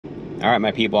Alright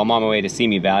my people, I'm on my way to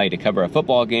Simi Valley to cover a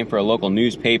football game for a local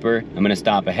newspaper. I'm going to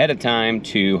stop ahead of time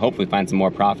to hopefully find some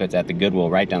more profits at the Goodwill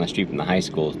right down the street from the high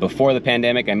schools. Before the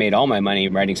pandemic, I made all my money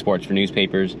writing sports for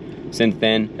newspapers. Since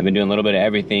then, I've been doing a little bit of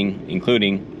everything,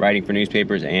 including writing for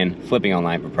newspapers and flipping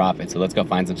online for profit. So let's go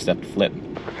find some stuff to flip.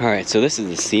 Alright, so this is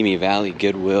the Simi Valley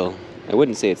Goodwill. I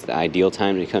wouldn't say it's the ideal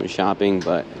time to come shopping,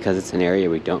 but because it's an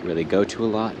area we don't really go to a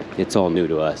lot, it's all new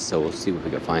to us, so we'll see if we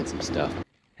can find some stuff.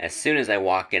 As soon as I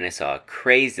walked in, I saw a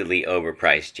crazily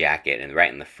overpriced jacket and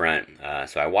right in the front.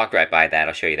 So I walked right by that.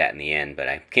 I'll show you that in the end. But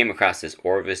I came across this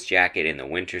Orvis jacket in the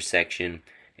winter section.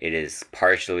 It is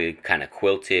partially kind of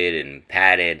quilted and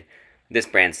padded. This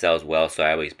brand sells well, so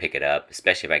I always pick it up,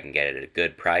 especially if I can get it at a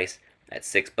good price. At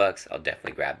 $6, I'll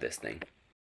definitely grab this thing.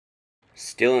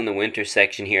 Still in the winter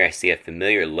section here, I see a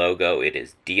familiar logo. It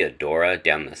is Diodora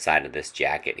down the side of this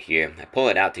jacket here. I pull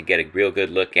it out to get a real good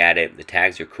look at it. The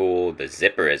tags are cool. The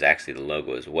zipper is actually the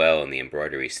logo as well, and the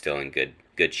embroidery is still in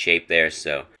good shape there.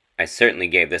 So I certainly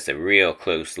gave this a real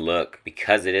close look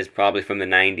because it is probably from the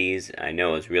 90s. I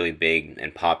know it was really big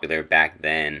and popular back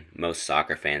then. Most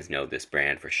soccer fans know this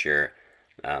brand for sure.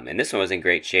 And this one was in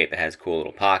great shape. It has cool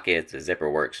little pockets. The zipper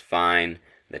works fine.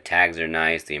 The tags are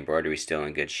nice, the embroidery is still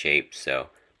in good shape, so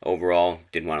overall,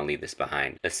 didn't want to leave this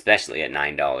behind, especially at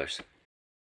 $9.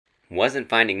 Wasn't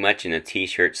finding much in the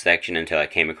t-shirt section until I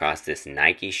came across this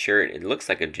Nike shirt. It looks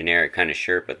like a generic kind of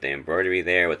shirt, but the embroidery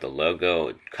there with the logo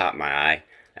it caught my eye.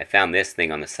 I found this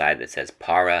thing on the side that says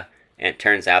Para, and it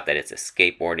turns out that it's a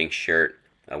skateboarding shirt,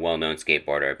 a well-known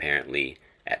skateboarder apparently.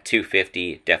 At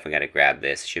 $2.50, definitely got to grab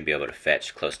this, should be able to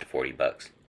fetch close to $40.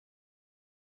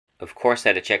 Of course, I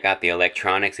had to check out the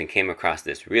electronics and came across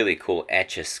this really cool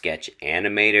Etch-a-Sketch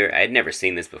animator. I had never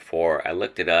seen this before. I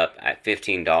looked it up. At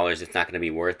 $15, it's not going to be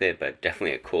worth it, but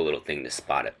definitely a cool little thing to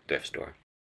spot at the thrift store.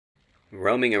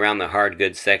 Roaming around the hard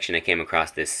goods section, I came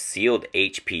across this sealed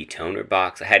HP toner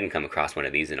box. I hadn't come across one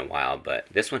of these in a while, but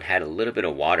this one had a little bit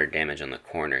of water damage on the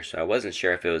corner, so I wasn't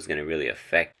sure if it was going to really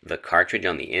affect the cartridge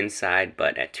on the inside,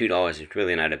 but at $2, it's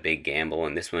really not a big gamble,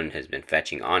 and this one has been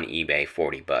fetching on eBay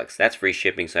 $40. That's free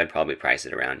shipping, so I'd probably price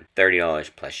it around $30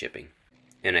 plus shipping.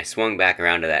 And I swung back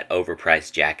around to that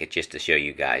overpriced jacket just to show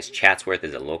you guys. Chatsworth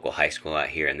is a local high school out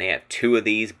here, and they have two of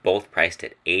these, both priced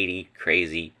at $80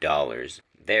 crazy dollars.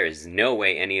 There is no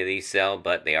way any of these sell,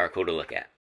 but they are cool to look at.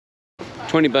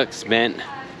 $20 spent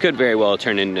could very well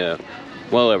turn into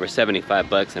well over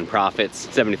 $75 in profits.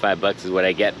 $75 is what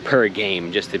I get per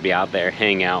game just to be out there,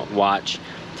 hang out, watch,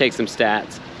 take some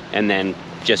stats, and then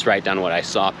just write down what I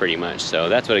saw pretty much. So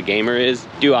that's what a gamer is.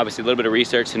 Do obviously a little bit of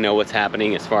research to know what's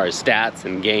happening as far as stats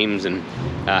and games and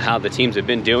how the teams have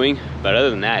been doing. But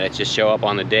other than that, it's just show up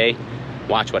on the day,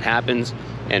 watch what happens,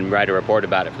 and write a report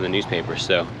about it for the newspaper.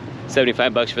 So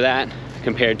 $75 for that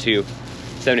compared to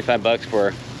 $75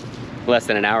 for less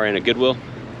than an hour in a Goodwill.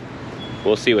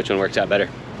 We'll see which one works out better.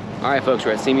 All right, folks,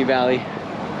 we're at Simi Valley.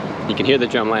 You can hear the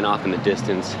drum line off in the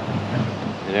distance,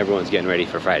 and everyone's getting ready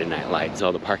for Friday Night Lights.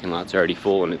 All the parking lots are already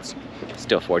full, and it's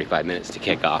still 45 minutes to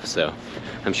kick off, so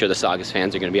I'm sure the Saugus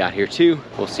fans are going to be out here too.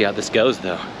 We'll see how this goes,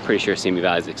 though. Pretty sure Simi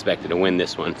Valley is expected to win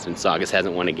this one since Saugus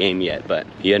hasn't won a game yet, but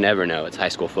you never know. It's high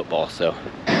school football, so.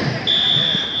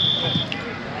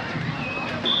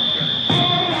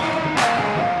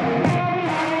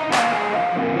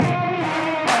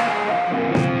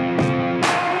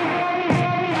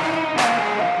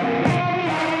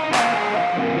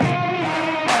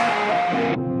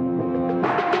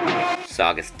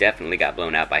 Saugus definitely got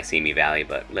blown out by Simi Valley,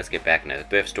 but let's get back into the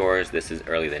thrift stores. This is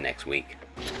early the next week.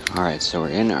 Alright, so we're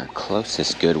in our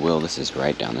closest Goodwill. This is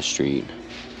right down the street.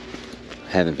 I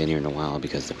haven't been here in a while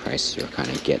because the prices are kind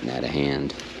of getting out of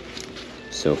hand.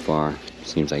 So far,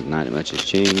 seems like not much has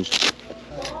changed.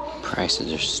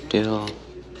 Prices are still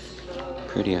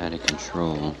pretty out of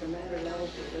control.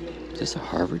 Is this a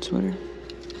Harvard sweater?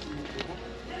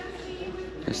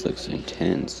 This looks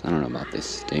intense. I don't know about this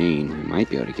stain. We might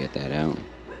be able to get that out.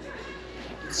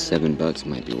 $7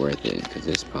 might be worth it because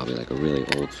this is probably like a really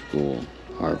old school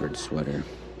Harvard sweater.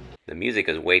 The music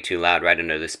is way too loud right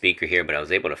under the speaker here, but I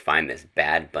was able to find this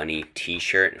Bad Bunny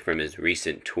t-shirt from his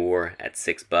recent tour at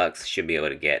 $6. Should be able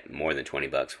to get more than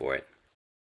 $20 for it.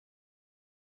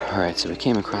 Alright, so we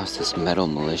came across this Metal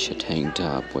Militia tank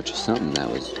top, which is something that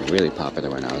was really popular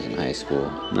when I was in high school.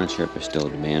 I'm not sure if there's still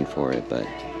a demand for it, but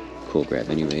cool grab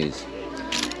anyways.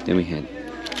 Then we had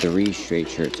 3 straight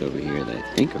shirts over here that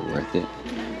I think are worth it.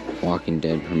 Walking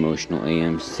Dead promotional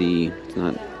AMC. It's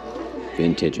not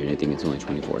vintage or anything, it's only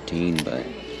 2014, but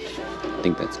I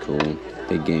think that's cool.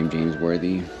 Big Game James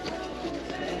Worthy.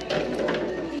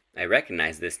 I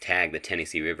recognize this tag, the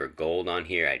Tennessee River Gold, on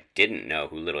here. I didn't know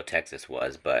who Little Texas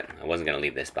was, but I wasn't going to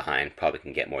leave this behind. Probably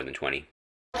can get more than 20.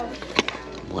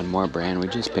 One more brand. We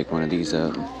just picked one of these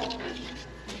up.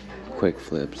 Quick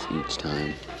flips each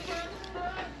time.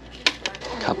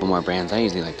 Couple more brands I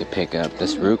usually like to pick up.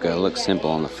 This Ruka looks simple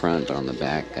on the front, but on the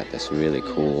back got this really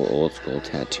cool old school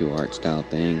tattoo art style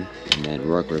thing. And then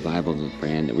Rourke Revival is a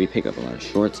brand that we pick up a lot of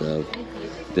shorts of.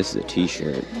 This is a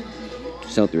t-shirt.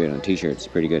 Sell-through rate on t-shirts is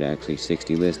pretty good actually.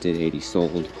 60 listed, 80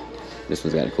 sold. This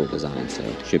one's got a cool design, so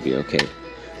should be okay.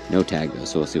 No tag though,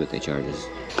 so we'll see what they charge us.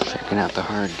 Checking out the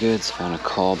hard goods, found a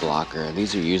call blocker.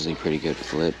 These are usually pretty good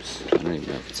flips. I don't even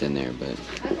know if it's in there,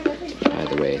 but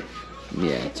either way,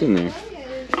 yeah, it's in there.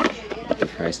 They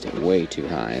priced it way too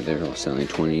high. They're all selling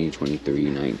 20, 23,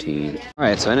 19. All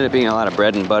right, so it ended up being a lot of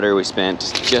bread and butter. We spent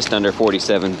just under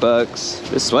 47 bucks.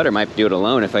 This sweater might do it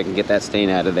alone if I can get that stain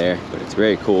out of there, but it's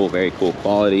very cool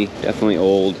quality. Definitely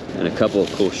old, and a couple of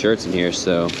cool shirts in here.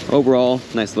 So overall,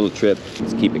 nice little trip.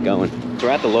 Let's keep it going. We're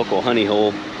at the local honey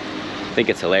hole. I think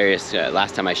it's hilarious.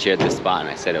 Last time I shared this spot and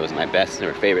I said it was my best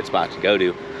or favorite spot to go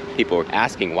to, people were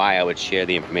asking why I would share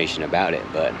the information about it,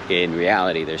 but in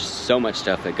reality there's so much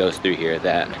stuff that goes through here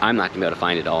that I'm not gonna be able to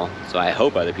find it all. So I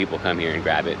hope other people come here and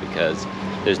grab it, because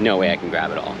there's no way I can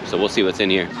grab it all. So we'll see what's in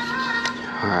here.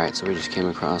 All right, so we just came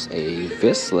across a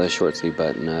Reseller short sleeve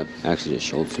button up. I actually just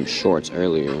showed some shorts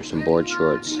earlier, some board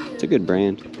shorts. It's a good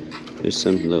brand. There's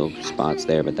some little spots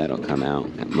there, but that'll come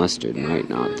out. That mustard might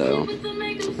not though.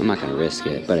 I'm not gonna risk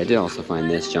it, but I did also find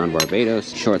this John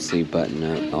Barbados short sleeve button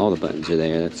up. All the buttons are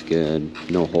there, that's good.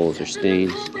 No holes or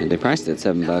stains. And they priced it at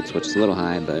 7 bucks, which is a little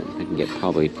high, but I can get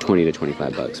probably 20 to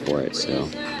 25 bucks for it. So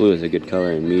blue is a good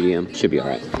color and medium. Should be all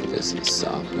right. This is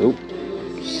soft. Oop,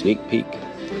 sneak peek.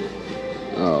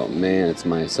 Oh man, it's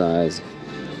my size.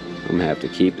 I'm gonna have to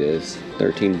keep this.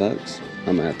 13 bucks.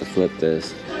 I'm gonna have to flip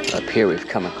this. Up here we've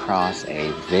come across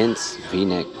a Vince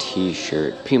V-neck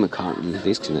t-shirt, Pima cotton.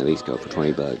 These can at least go for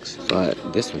 20 bucks,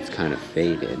 but this one's kind of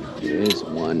faded. There is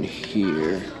one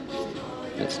here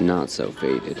that's not so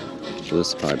faded, so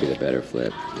this will probably be the better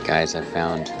flip. Guys, I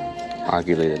found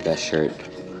arguably the best shirt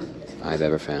I've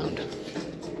ever found.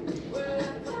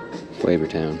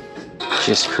 Flavortown.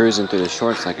 Just cruising through the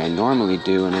shorts like I normally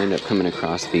do, and I end up coming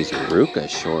across these Ruka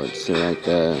shorts. They're like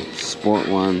the sport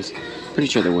ones. Pretty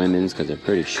sure they're women's because they're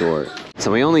pretty short.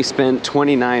 So we only spent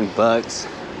 29 bucks.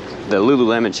 The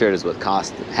Lululemon shirt is what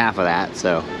cost half of that.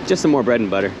 So just some more bread and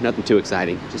butter, nothing too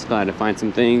exciting. Just glad to find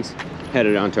some things.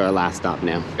 Headed on to our last stop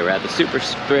now. We're at the Super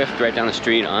Thrift right down the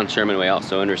street on Sherman Way,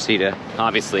 also in Reseda.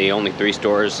 Obviously only 3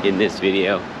 stores in this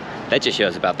video. That just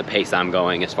shows about the pace I'm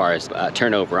going as far as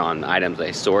turnover on items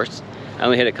I source. I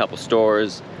only hit a couple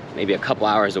stores, maybe a couple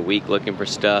hours a week looking for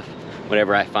stuff.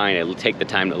 Whatever I find, it'll take the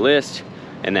time to list,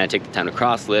 and then I take the time to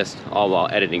cross list, all while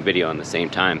editing video on the same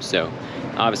time. So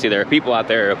obviously there are people out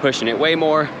there who are pushing it way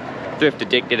more. Thrift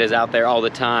Addicted is out there all the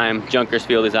time.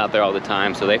 Junkersfield is out there all the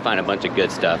time. So they find a bunch of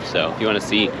good stuff. So if you want to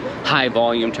see high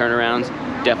volume turnarounds,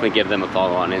 definitely give them a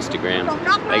follow on Instagram.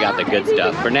 They got the good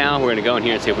stuff. For now, we're gonna go in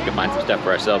here and see if we can find some stuff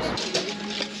for ourselves.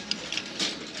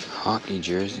 Hockey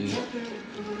jersey.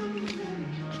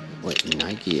 Wait,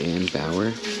 Nike and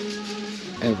Bauer?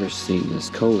 Ever seen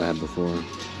this collab before?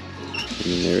 I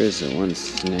mean, there is one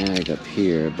snag up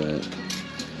here, but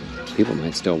people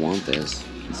might still want this.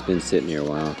 It's been sitting here a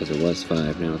while because it was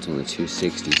 $5, now it's only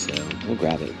 $2.60, so we'll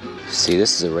grab it. See,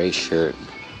 this is a race shirt.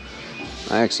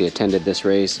 I actually attended this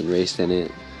race and raced in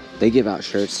it. They give out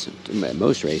shirts at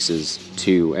most races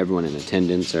to everyone in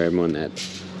attendance or everyone that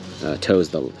toes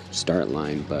the start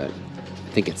line, but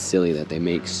I think it's silly that they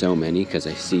make so many, because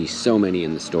I see so many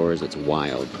in the stores. It's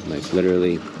wild. Like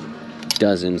literally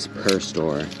dozens per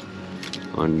store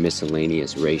on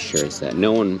miscellaneous race shirts that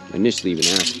no one initially even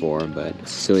asked for, but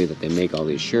it's silly that they make all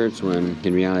these shirts when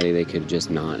in reality they could just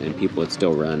not, and people would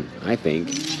still run. I think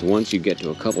once you get to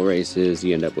a couple races,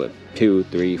 you end up with 2,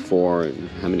 3, 4, and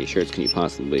how many shirts can you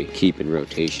possibly keep in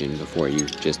rotation before you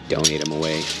just donate them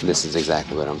away? This is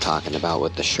exactly what I'm talking about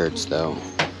with the shirts though.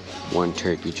 One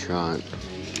Turkey Trot,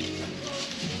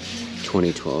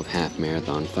 2012 half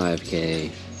marathon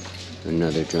 5K,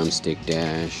 another drumstick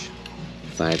dash,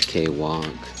 5K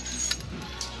walk.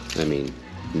 I mean,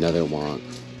 another walk.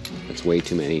 That's way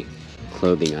too many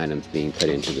clothing items being put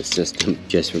into the system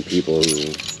just from people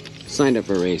who signed up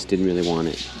for a race, didn't really want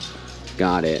it,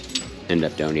 got it, end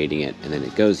up donating it, and then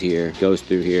it goes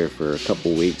through here for a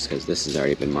couple weeks because this has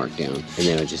already been marked down, and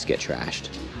then it'll just get trashed.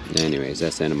 Anyways,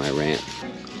 that's the end of my rant.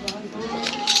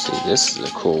 So this is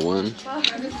a cool one.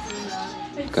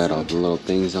 Got all the little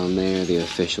things on there, the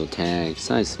official tag,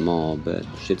 size small, but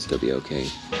should still be okay.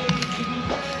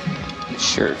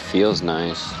 Shirt feels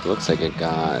nice. Looks like it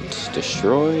got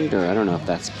destroyed, or I don't know if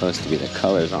that's supposed to be the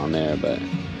colors on there, but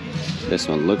this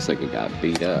one looks like it got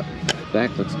beat up.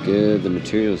 Back looks good. The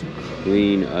material's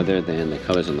clean other than the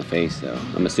colors on the face, though.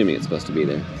 I'm assuming it's supposed to be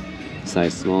there.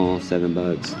 Size small, $7.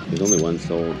 There's only one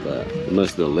sold, but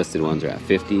most of the listed ones are at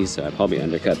 50, so I'd probably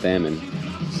undercut them and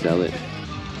sell it.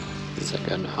 It's like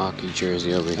a hockey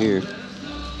jersey over here.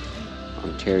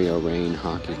 Ontario Reign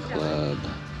Hockey Club.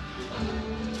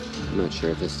 I'm not sure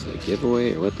if this is a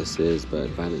giveaway or what this is, but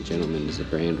Violent Gentleman is a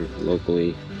brand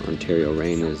locally. Ontario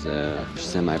Reign is a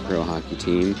semi-pro hockey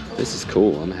team. This is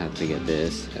cool. I'm gonna have to get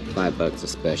this at $5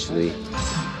 especially.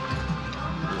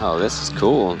 Oh, this is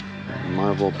cool.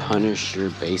 Marvel Punisher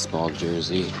baseball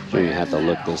jersey. You don't even have to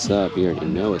look this up. You already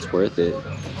know it's worth it.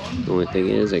 The only thing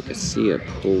is I could see a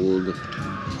pulled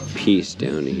piece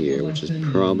down here, which is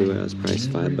probably why I was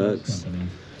priced $5.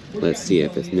 Let's see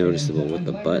if it's noticeable with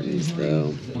the buttons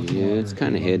though. Yeah, it's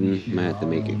kind of hidden. Might have to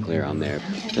make it clear on there.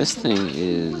 This thing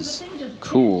is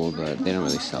cool, but they don't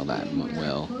really sell that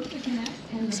well.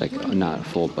 It's like not a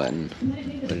full button,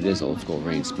 but it is old school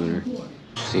rain spooner.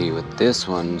 See, with this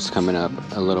one's coming up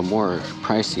a little more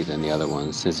pricey than the other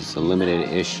ones since it's a limited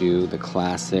issue, the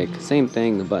classic. Same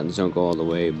thing, the buttons don't go all the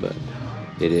way, but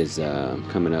it is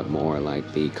coming up more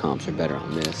like the comps are better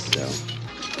on this, so.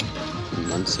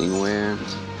 Munsing wear.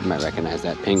 You might recognize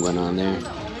that penguin on there.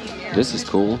 This is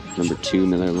cool. Number 2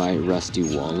 Miller Lite Rusty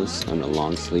Wallace on a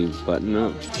long sleeve button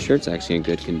up. Shirt's actually in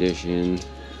good condition.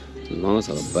 As long as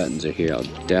all the buttons are here, I'll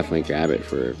definitely grab it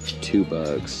for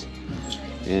 $2.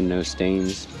 And no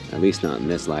stains. At least not in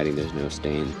this lighting, there's no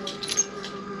stain.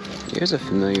 Here's a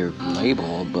familiar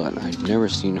label, but I've never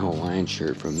seen a Hawaiian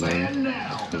shirt from them.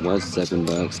 It was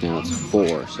 $7, now it's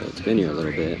 $4, so it's been here a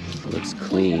little bit. It looks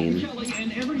clean.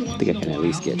 I think I can at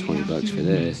least get $20 for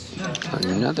this.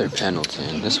 Another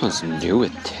Pendleton. This one's new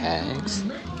with tags.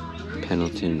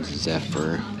 Pendleton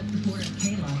Zephyr.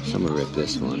 Someone ripped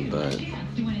this one, but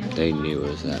they knew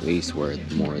it was at least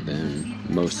worth more than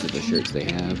most of the shirts they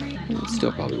have. It's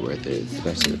still probably worth it,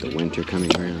 especially with the winter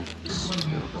coming around.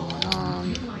 Still going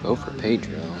on. Go for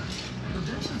Pedro.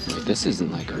 Wait, this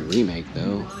isn't like a remake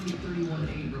though.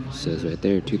 It says right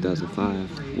there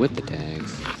 2005 with the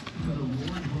tags.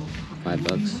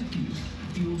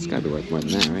 $5. It's gotta be worth more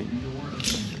than that, right?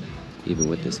 Even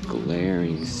with this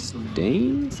glaring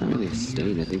stain? It's not really a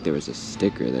stain. I think there was a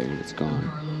sticker there and it's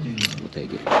gone. We'll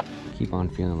take it. Keep on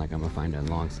feeling like I'm gonna find a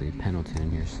long sleeve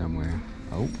Pendleton here somewhere.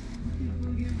 Oh,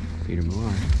 Peter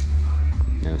Millar.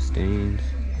 No stains.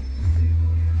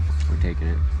 We're taking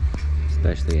it,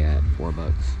 especially at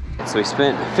 $4. So we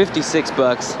spent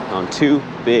 $56 on 2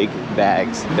 big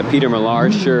bags. The Peter Millar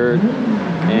shirt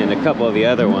and a couple of the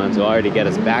other ones will already get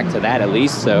us back to that at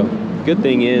least. So good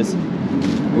thing is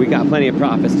we got plenty of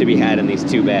profits to be had in these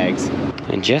 2 bags.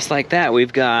 And just like that,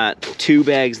 we've got 2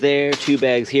 bags there, 2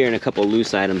 bags here, and a couple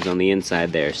loose items on the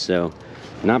inside there. So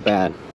not bad.